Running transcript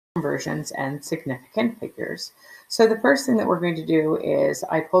conversions and significant figures. So the first thing that we're going to do is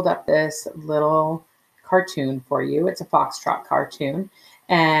I pulled up this little cartoon for you. It's a Foxtrot cartoon.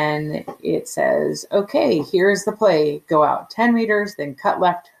 And it says, okay, here's the play. Go out 10 meters, then cut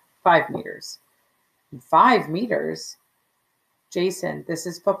left 5 meters. 5 meters? Jason, this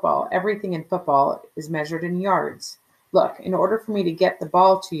is football. Everything in football is measured in yards. Look, in order for me to get the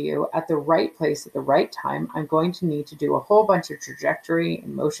ball to you at the right place at the right time, I'm going to need to do a whole bunch of trajectory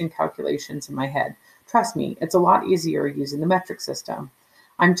and motion calculations in my head. Trust me, it's a lot easier using the metric system.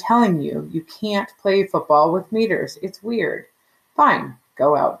 I'm telling you, you can't play football with meters. It's weird. Fine,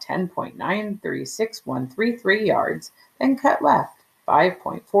 go out 10.936133 yards, then cut left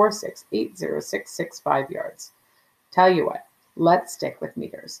 5.468065 yards. Tell you what, let's stick with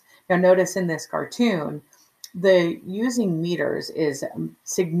meters. Now notice in this cartoon, the using meters is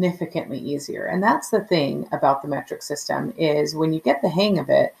significantly easier. And that's the thing about the metric system is when you get the hang of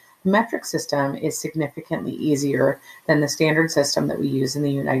it, the metric system is significantly easier than the standard system that we use in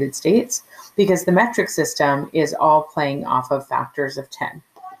the United States because the metric system is all playing off of factors of 10.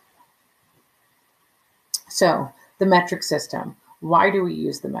 So the metric system, why do we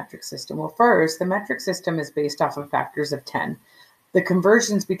use the metric system? Well, first, the metric system is based off of factors of 10. The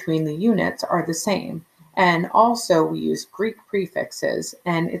conversions between the units are the same. And also we use Greek prefixes,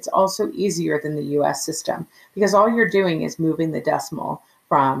 and it's also easier than the US system because all you're doing is moving the decimal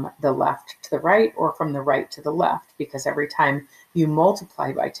from the left to the right or from the right to the left, because every time you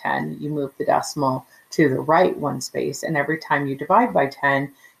multiply by 10, you move the decimal to the right one space, and every time you divide by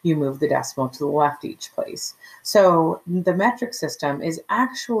 10, you move the decimal to the left each place. So the metric system is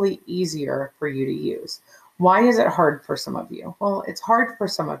actually easier for you to use. Why is it hard for some of you? Well, it's hard for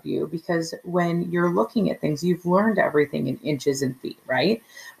some of you because when you're looking at things, you've learned everything in inches and feet, right?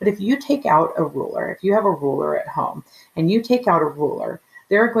 But if you take out a ruler, if you have a ruler at home and you take out a ruler,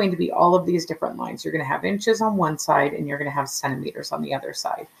 there are going to be all of these different lines. You're going to have inches on one side and you're going to have centimeters on the other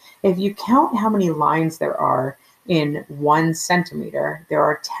side. If you count how many lines there are in 1 centimeter, there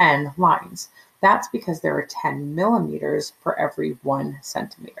are 10 lines. That's because there are 10 millimeters for every 1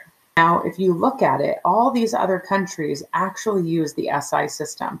 centimeter. Now, if you look at it, all these other countries actually use the SI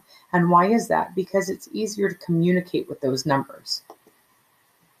system. And why is that? Because it's easier to communicate with those numbers.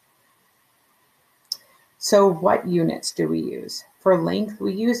 So what units do we use? For length,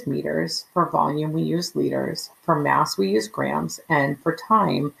 we use meters. For volume, we use liters. For mass, we use grams. And for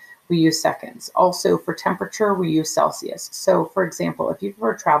time, we use seconds. Also, for temperature, we use Celsius. So, for example, if you've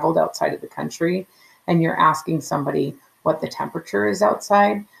ever traveled outside of the country and you're asking somebody what the temperature is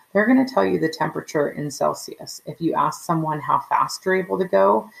outside, they're going to tell you the temperature in Celsius. If you ask someone how fast you're able to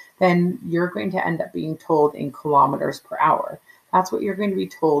go, then you're going to end up being told in kilometers per hour. That's what you're going to be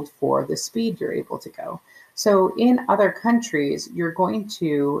told for the speed you're able to go. So in other countries, you're going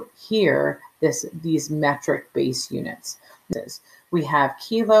to hear these metric base units. We have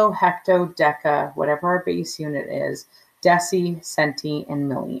kilo, hecto, deca, whatever our base unit is, deci, centi, and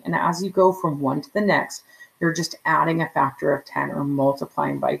milli. And as you go from one to the next, you're just adding a factor of 10 or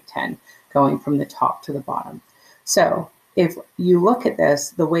multiplying by 10, going from the top to the bottom. So if you look at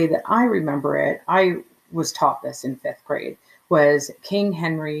this, the way that I remember it, I was taught this in 5th grade, was King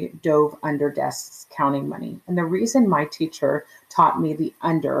Henry dove under desks counting money. And the reason my teacher taught me the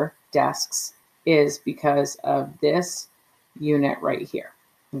under desks is because of this unit right here,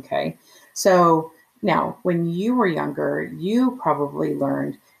 okay? So now, when you were younger, you probably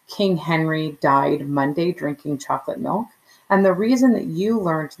learned King Henry died Monday drinking chocolate milk. And the reason that you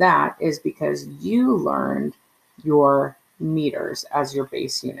learned that is because you learned your meters as your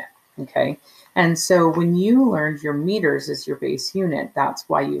base unit, okay? And so when you learned your meters as your base unit, that's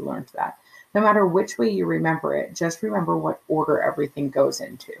why you learned that. No matter which way you remember it, just remember what order everything goes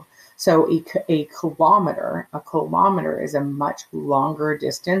into. So a kilometer is a much longer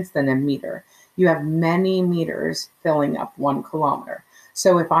distance than a meter. You have many meters filling up 1 kilometer.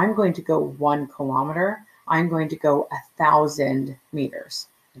 So if I'm going to go 1 kilometer, I'm going to go 1,000 meters,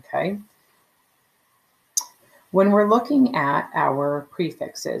 okay? When we're looking at our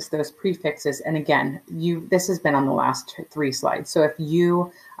prefixes, those prefixes, and again, this has been on the last 3 slides. So if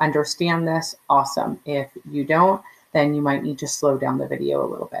you understand this, awesome. If you don't, then you might need to slow down the video a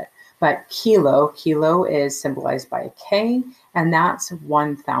little bit. But kilo is symbolized by a K, and that's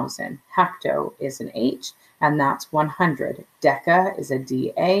 1,000. Hecto is an H, and that's 100. Deca is a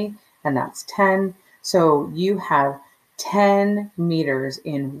DA, and that's 10. So you have 10 meters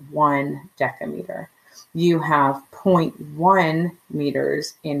in 1 decameter. You have 0.1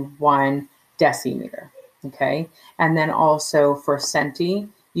 meters in 1 decimeter, okay? And then also for centi,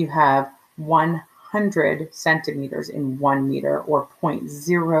 you have 1 100 centimeters in 1 meter, or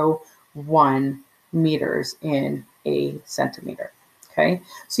 0.01 meters in a centimeter. Okay,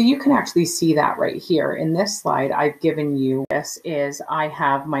 so you can actually see that right here. In this slide, I've given you, I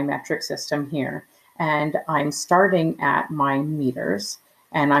have my metric system here, and I'm starting at my meters,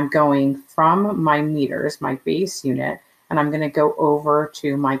 and I'm going from my meters, my base unit, and I'm going to go over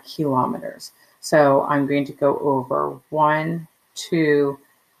to my kilometers. So I'm going to go over 1, 2,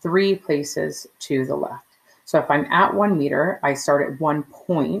 3 places to the left. So if I'm at 1 meter, I start at 1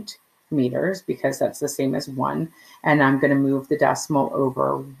 point meters, because that's the same as 1, and I'm going to move the decimal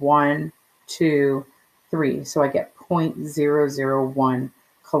over 1, 2, 3, so I get 0.001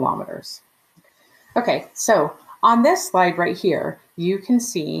 kilometers. Okay, so on this slide right here, you can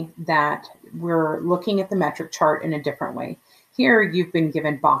see that we're looking at the metric chart in a different way. Here you've been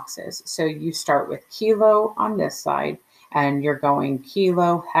given boxes, so you start with kilo on this side, and you're going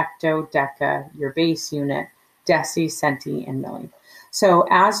kilo, hecto, deca, your base unit, deci, centi, and milli. So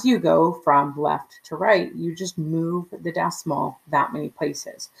as you go from left to right, you just move the decimal that many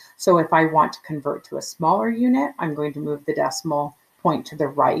places. So if I want to convert to a smaller unit, I'm going to move the decimal point to the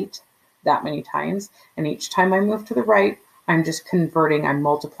right that many times. And each time I move to the right, I'm just converting, I'm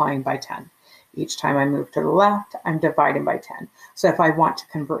multiplying by 10. Each time I move to the left, I'm dividing by 10. So if I want to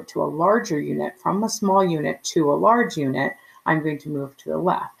convert to a larger unit, from a small unit to a large unit, I'm going to move to the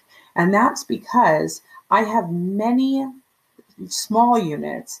left. And that's because I have many small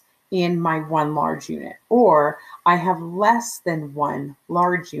units in my one large unit, or I have less than one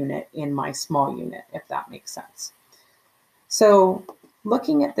large unit in my small unit, if that makes sense. So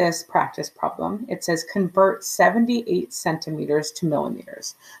looking at this practice problem, it says convert 78 centimeters to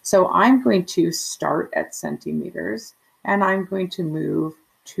millimeters. So I'm going to start at centimeters, and I'm going to move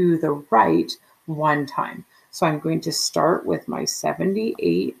to the right 1 time. So I'm going to start with my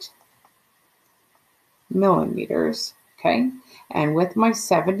 78 millimeters, okay? And with my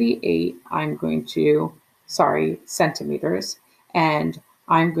 78, centimeters, and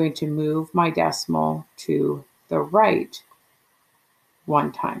I'm going to move my decimal to the right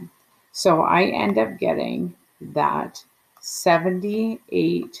 1 time. So I end up getting that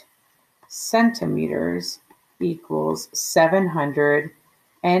 78 centimeters equals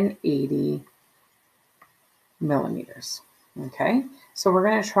 780 millimeters. Okay, so we're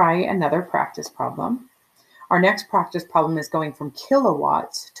going to try another practice problem. Our next practice problem is going from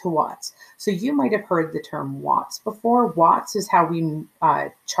kilowatts to watts. So you might have heard the term watts before. Watts is how we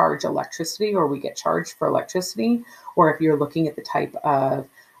charge electricity, or we get charged for electricity, or if you're looking at the type of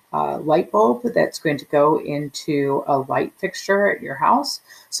light bulb that's going to go into a light fixture at your house.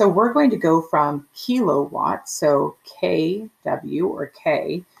 So we're going to go from kilowatts, so kW or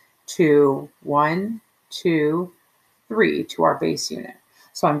K, to 1, 2, 3 to our base unit.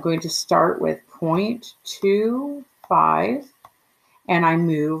 So I'm going to start with 0.25, and I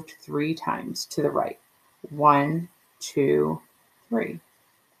moved 3 times to the right. 1, 2, 3.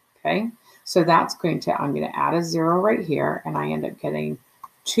 Okay, so that's I'm going to add a 0 right here, and I end up getting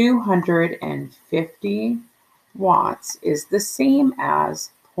 250 watts is the same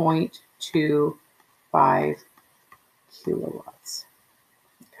as 0.25 kilowatts.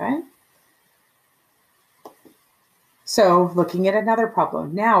 Okay. So looking at another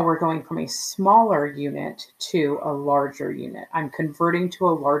problem, now we're going from a smaller unit to a larger unit. I'm converting to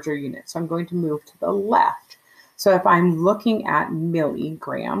a larger unit, so I'm going to move to the left. So if I'm looking at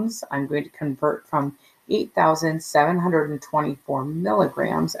milligrams, I'm going to convert from 8,724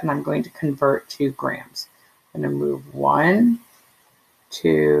 milligrams, and I'm going to convert to grams. I'm going to move 1,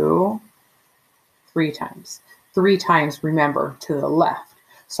 2, 3 times. 3 times, remember, to the left.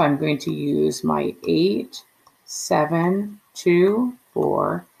 So I'm going to use my 8, 7, 2,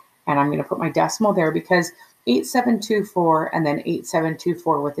 4, and I'm going to put my decimal there because 8724 and then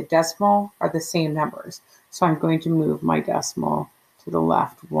 8724 with a decimal are the same numbers. So I'm going to move my decimal to the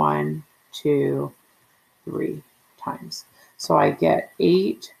left 1, 2, 3 times. So I get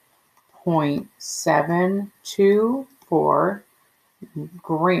 8.724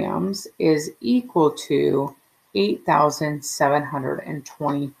 grams is equal to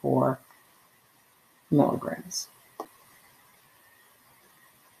 8,724 milligrams.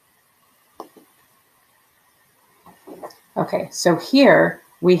 Okay, so here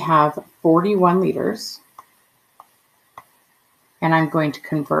we have 41 liters, and I'm going to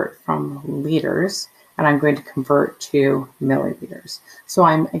convert from liters, and I'm going to convert to milliliters. So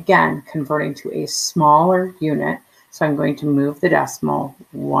I'm again converting to a smaller unit, so I'm going to move the decimal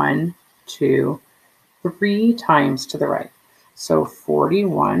 1, 2, 3 times to the right. So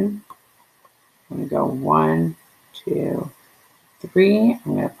 41, I'm going to go 1, 2, 3.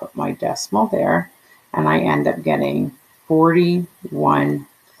 I'm going to put my decimal there. and I end up getting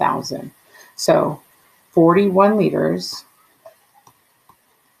 41,000. So 41 liters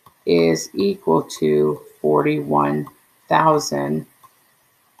is equal to 41,000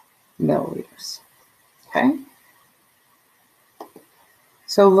 milliliters. Okay.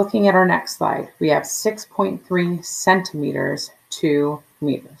 So looking at our next slide, we have 6.3 centimeters to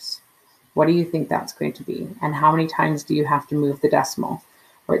meters. What do you think that's going to be? And how many times do you have to move the decimal?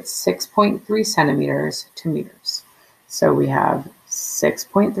 We're at 6.3 centimeters to meters. So we have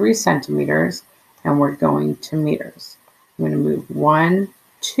 6.3 centimeters and we're going to meters. I'm going to move 1,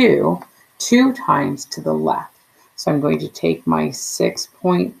 2 times to the left. So I'm going to take my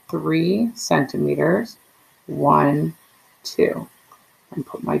 6.3 centimeters, 1, 2, and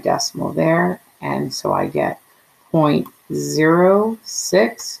put my decimal there. And so I get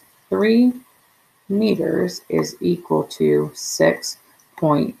 0.063 meters is equal to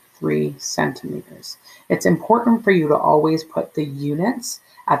 6.3 centimeters. It's important for you to always put the units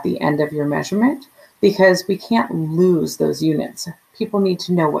at the end of your measurement because we can't lose those units. People need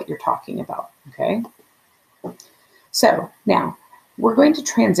to know what you're talking about, okay? So now we're going to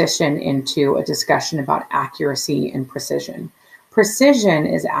transition into a discussion about accuracy and precision. Precision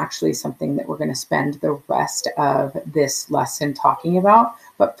is actually something that we're going to spend the rest of this lesson talking about.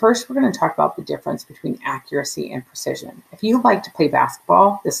 But first, we're going to talk about the difference between accuracy and precision. If you like to play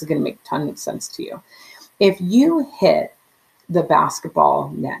basketball, this is going to make a ton of sense to you. If you hit the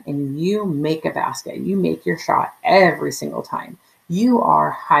basketball net and you make a basket, you make your shot every single time, you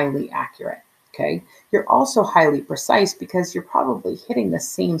are highly accurate. Okay. You're also highly precise because you're probably hitting the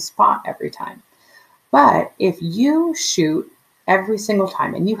same spot every time. But if you shoot every single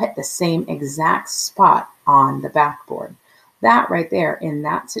time and you hit the same exact spot on the backboard, that right there in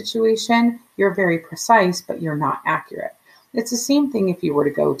that situation, you're very precise, but you're not accurate. It's the same thing if you were to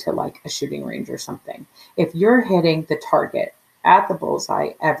go to like a shooting range or something. If you're hitting the target at the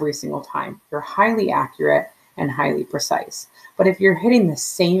bullseye every single time, you're highly accurate and highly precise. But if you're hitting the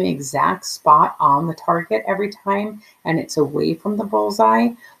same exact spot on the target every time and it's away from the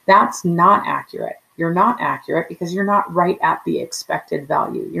bullseye, that's not accurate. You're not accurate because you're not right at the expected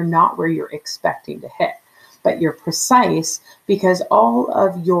value. You're not where you're expecting to hit. But you're precise because all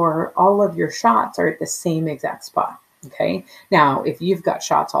of your shots are at the same exact spot. Okay. Now, if you've got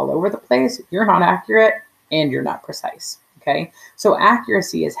shots all over the place, you're not accurate and you're not precise. Okay. So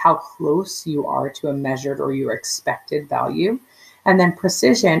accuracy is how close you are to a measured or your expected value. And then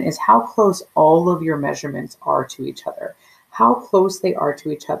precision is how close all of your measurements are to each other, how close they are to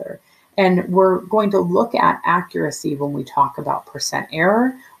each other. And we're going to look at accuracy when we talk about percent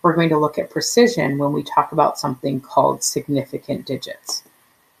error. We're going to look at precision when we talk about something called significant digits.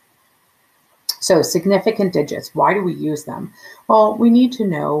 So significant digits, why do we use them? Well, we need to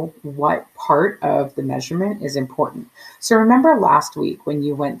know what part of the measurement is important. So remember last week when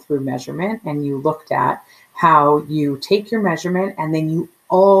you went through measurement and you looked at how you take your measurement and then you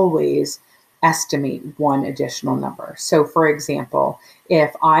always estimate one additional number. So for example,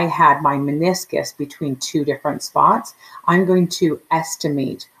 if I had my meniscus between two different spots, I'm going to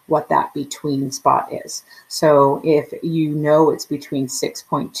estimate what that between spot is. So if you know it's between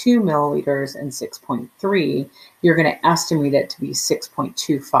 6.2 milliliters and 6.3, you're going to estimate it to be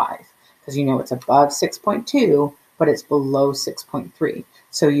 6.25 because you know it's above 6.2, but it's below 6.3.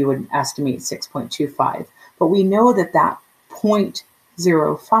 So you would estimate 6.25. But we know that that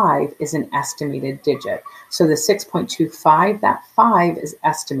 0.05 is an estimated digit. So the 6.25, that 5 is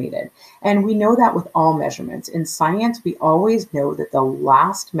estimated. And we know that with all measurements. In science, we always know that the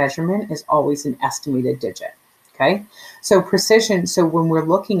last measurement is always an estimated digit. Okay, so precision. So when we're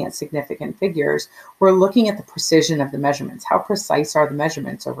looking at significant figures, we're looking at the precision of the measurements. How precise are the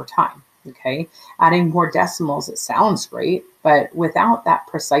measurements over time? Okay, adding more decimals, it sounds great, but without that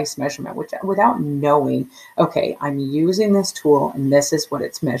precise measurement, without knowing, okay, I'm using this tool and this is what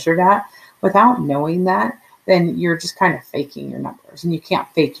it's measured at, without knowing that, then you're just kind of faking your numbers, and you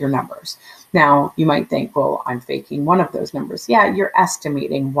can't fake your numbers. Now, you might think, well, I'm faking one of those numbers. Yeah, you're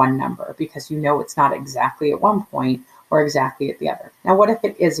estimating one number because you know it's not exactly at one point or exactly at the other. Now, what if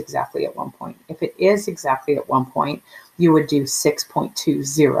it is exactly at one point? If it is exactly at one point, you would do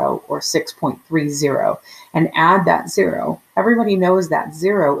 6.20 or 6.30 and add that 0. Everybody knows that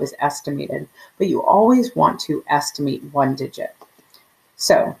 0 is estimated, but you always want to estimate one digit.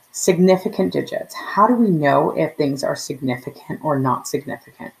 So significant digits. How do we know if things are significant or not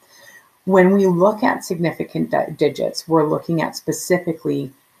significant? When we look at significant digits, we're looking at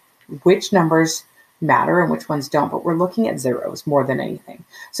specifically which numbers matter and which ones don't, but we're looking at zeros more than anything.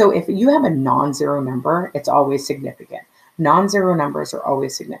 So if you have a non-zero number, it's always significant. Non-zero numbers are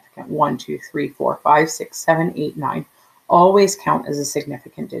always significant. 1, 2, 3, 4, 5, 6, 7, 8, 9 always count as a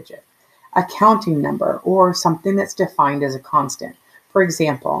significant digit. A counting number, or something that's defined as a constant. For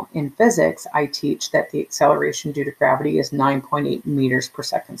example, in physics, I teach that the acceleration due to gravity is 9.8 meters per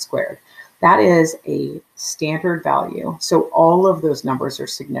second squared. That is a standard value, so all of those numbers are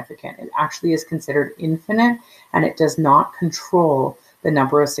significant. It actually is considered infinite, and it does not control the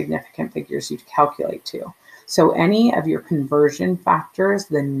number of significant figures you calculate to. So any of your conversion factors,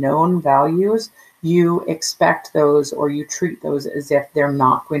 the known values, you expect those, or you treat those as if they're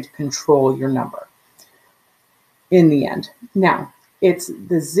not going to control your number in the end. Now, it's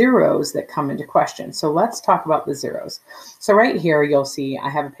the zeros that come into question. So let's talk about the zeros. So right here, you'll see I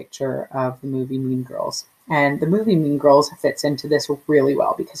have a picture of the movie Mean Girls. And the movie Mean Girls fits into this really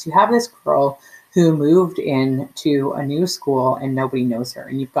well because you have this girl who moved into a new school and nobody knows her.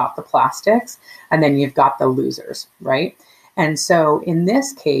 And you've got the plastics, and then you've got the losers, right? And so in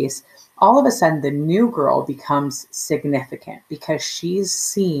this case, all of a sudden the new girl becomes significant because she's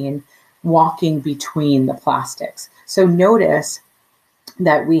seen walking between the plastics. So notice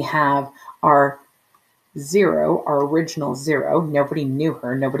that we have our zero, our original zero. Nobody knew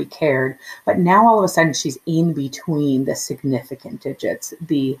her, nobody cared. But now all of a sudden she's in between the significant digits,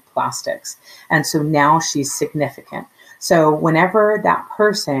 the plastics. And so now she's significant. So whenever that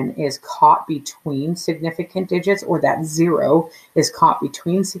person is caught between significant digits, or that zero is caught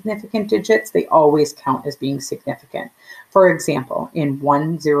between significant digits, they always count as being significant. For example, in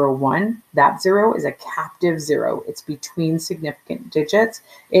 101, that zero is a captive zero. It's between significant digits.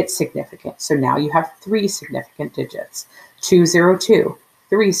 It's significant. So now you have 3 significant digits. 202,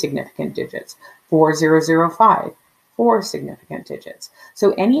 3 significant digits. 4005, 4 significant digits.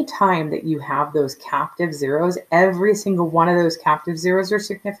 So anytime that you have those captive zeros, every single one of those captive zeros are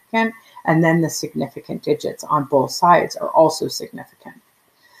significant, and then the significant digits on both sides are also significant.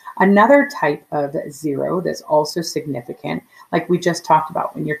 Another type of zero that's also significant, like we just talked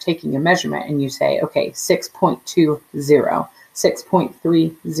about when you're taking a measurement and you say, okay, 6.20,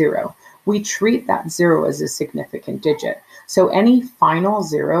 6.30, we treat that zero as a significant digit. So any final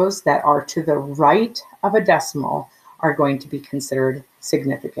zeros that are to the right of a decimal are going to be considered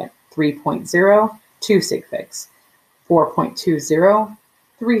significant. 3.0, 2 sig figs. 4.20,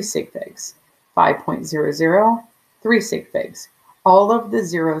 3 sig figs. 5.00, 3 sig figs. All of the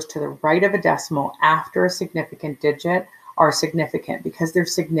zeros to the right of a decimal after a significant digit are significant because they're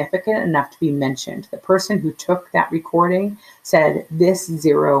significant enough to be mentioned. The person who took that recording said, this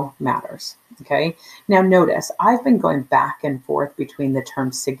zero matters, okay? Now notice, I've been going back and forth between the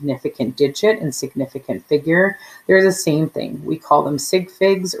term significant digit and significant figure. They're the same thing. We call them sig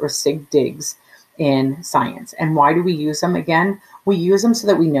figs or sig digs in science. And why do we use them again? We use them so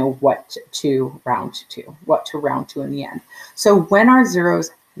that we know what to round to in the end. So when are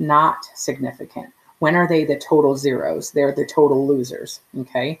zeros not significant? When are they the total zeros? They're the total losers,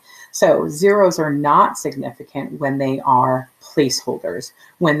 okay? So zeros are not significant when they are placeholders,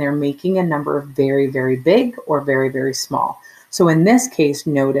 when they're making a number very, very big or very, very small. So in this case,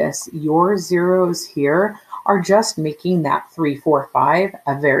 notice your zeros here are just making that 3, 4, 5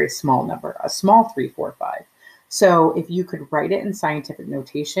 a very small number, a small 3, 4, 5. So if you could write it in scientific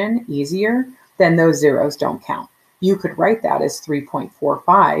notation easier, then those zeros don't count. You could write that as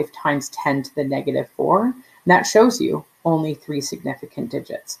 3.45 times 10 to the negative 4. And that shows you only 3 significant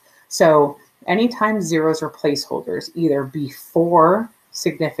digits. So anytime zeros are placeholders, either before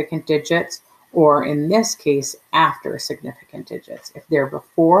significant digits or in this case, after significant digits. If they're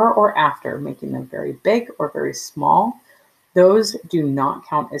before or after, making them very big or very small, those do not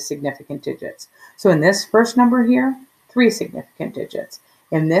count as significant digits. So in this first number here, 3 significant digits.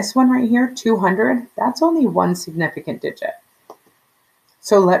 In this one right here, 200, that's only 1 significant digit.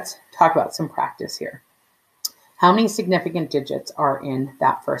 So let's talk about some practice here. How many significant digits are in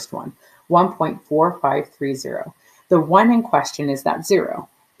that first one? 1.4530. The 1 in question is that 0.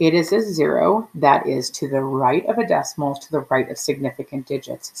 It is a 0 that is to the right of a decimal, to the right of significant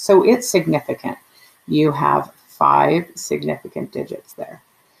digits. So it's significant. You have 5 significant digits there.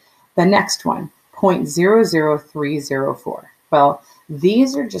 The next one, 0.00304. Well,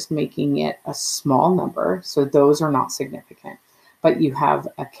 these are just making it a small number, so those are not significant. But you have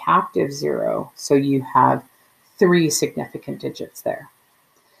a captive 0, so you have 3 significant digits there.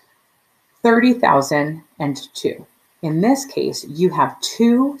 30,002. In this case, you have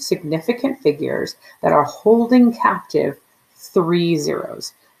 2 significant figures that are holding captive 3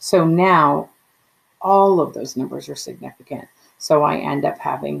 zeros. So now all of those numbers are significant. So I end up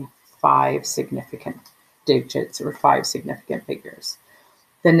having 5 significant digits or 5 significant figures.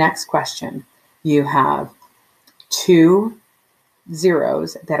 The next question, you have two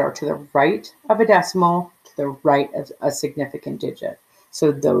zeros that are to the right of a decimal, to the right of a significant digit.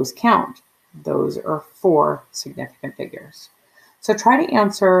 So those count. Those are 4 significant figures. So try to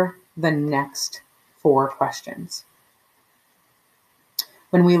answer the next 4 questions.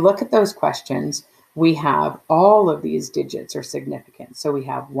 When we look at those questions, we have all of these digits are significant. So we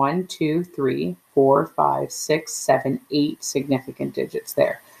have 1, 2, 3, 4, 5, 6, 7, 8 significant digits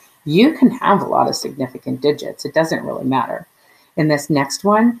there. You can have a lot of significant digits. It doesn't really matter. In this next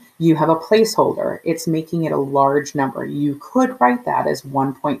one, you have a placeholder. It's making it a large number. You could write that as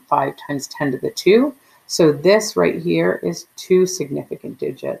 1.5 times 10 to the 2. So this right here is 2 significant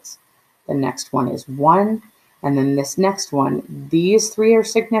digits. The next one is 1. And then this next one, these 3 are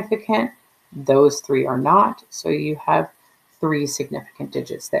significant. Those 3 are not. So you have 3 significant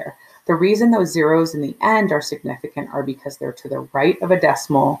digits there. The reason those zeros in the end are significant are because they're to the right of a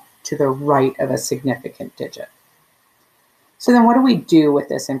decimal, to the right of a significant digit. So then what do we do with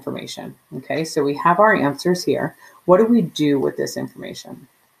this information? Okay, so we have our answers here. What do we do with this information?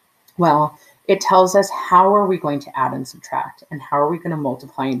 Well, it tells us how are we going to add and subtract, and how are we going to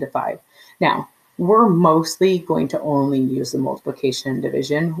multiply and divide. Now, we're mostly going to only use the multiplication and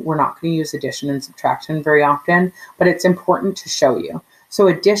division. We're not going to use addition and subtraction very often, but it's important to show you. So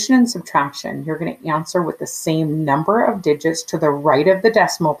addition and subtraction, you're going to answer with the same number of digits to the right of the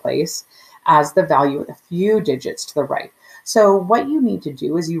decimal place as the value with a few digits to the right. So what you need to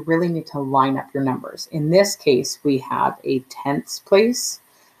do is you really need to line up your numbers. In this case, we have a tenths place,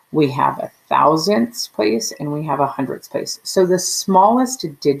 we have a thousandths place, and we have a hundredths place. So the smallest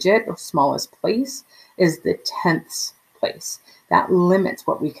digit or smallest place is the tenths place. That limits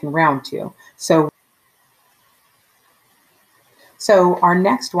what we can round to. So our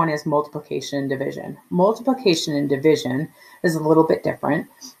next one is multiplication and division. Multiplication and division is a little bit different,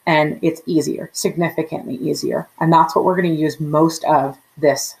 and it's easier, significantly easier. And that's what we're going to use most of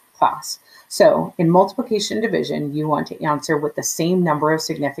this class. So in multiplication and division, you want to answer with the same number of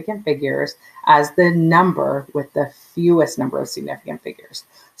significant figures as the number with the fewest number of significant figures.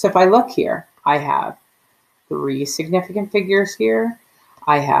 So if I look here, I have 3 significant figures here.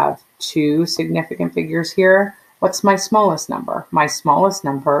 I have 2 significant figures here. What's my smallest number? My smallest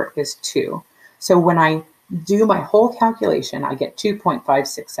number is 2. So when I do my whole calculation, I get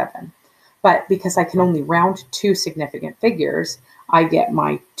 2.567. But because I can only round 2 significant figures, I get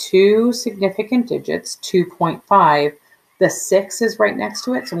my 2 significant digits, 2.5. The 6 is right next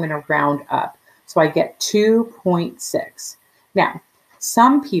to it, so I'm going to round up. So I get 2.6. Now,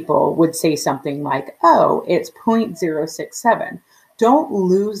 some people would say something like, oh, it's 0.067. Don't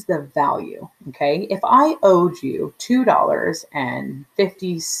lose the value, okay? If I owed you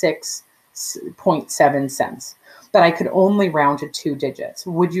 $2.56.7, but I could only round to 2 digits,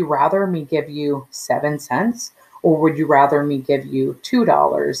 would you rather me give you 7 cents, or would you rather me give you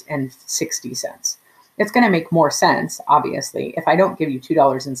 $2.60? It's going to make more sense, obviously. If I don't give you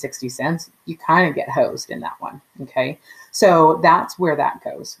 $2.60, you kind of get hosed in that one, okay? So that's where that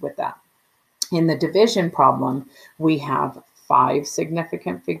goes with that. In the division problem, we have 5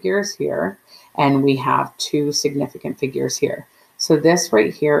 significant figures here, and we have 2 significant figures here. So this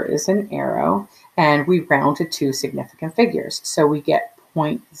right here is an arrow, and we round to 2 significant figures. So we get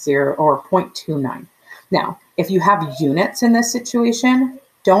 0.0 or 0.29. Now, if you have units in this situation,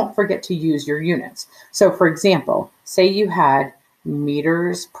 don't forget to use your units. So for example, say you had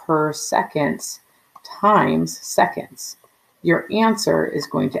meters per seconds times seconds. Your answer is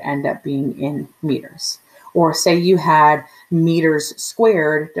going to end up being in meters. Or say you had meters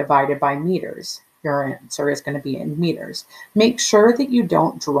squared divided by meters. Your answer is going to be in meters. Make sure that you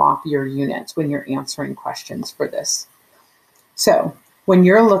don't drop your units when you're answering questions for this. So when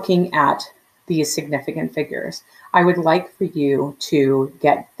you're looking at these significant figures, I would like for you to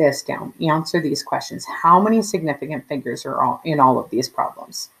get this down. Answer these questions. How many significant figures are in all of these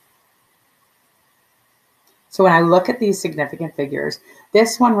problems? So when I look at these significant figures,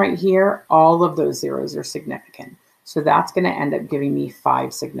 this one right here, all of those zeros are significant. So that's going to end up giving me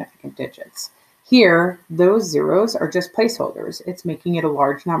 5 significant digits. Here, those zeros are just placeholders. It's making it a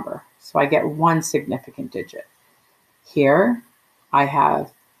large number. So I get 1 significant digit. Here, I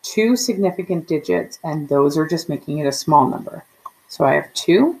have 2 significant digits, and those are just making it a small number. So I have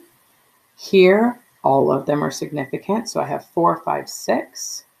 2. Here, all of them are significant. So I have 4, 5,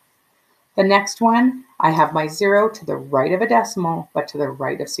 6. The next one, I have my 0 to the right of a decimal, but to the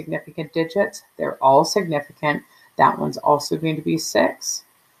right of significant digits. They're all significant. That one's also going to be 6.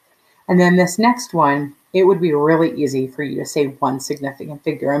 And then this next one, it would be really easy for you to say 1 significant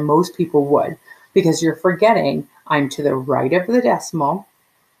figure, and most people would, because you're forgetting I'm to the right of the decimal,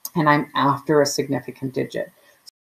 and I'm after a significant digit.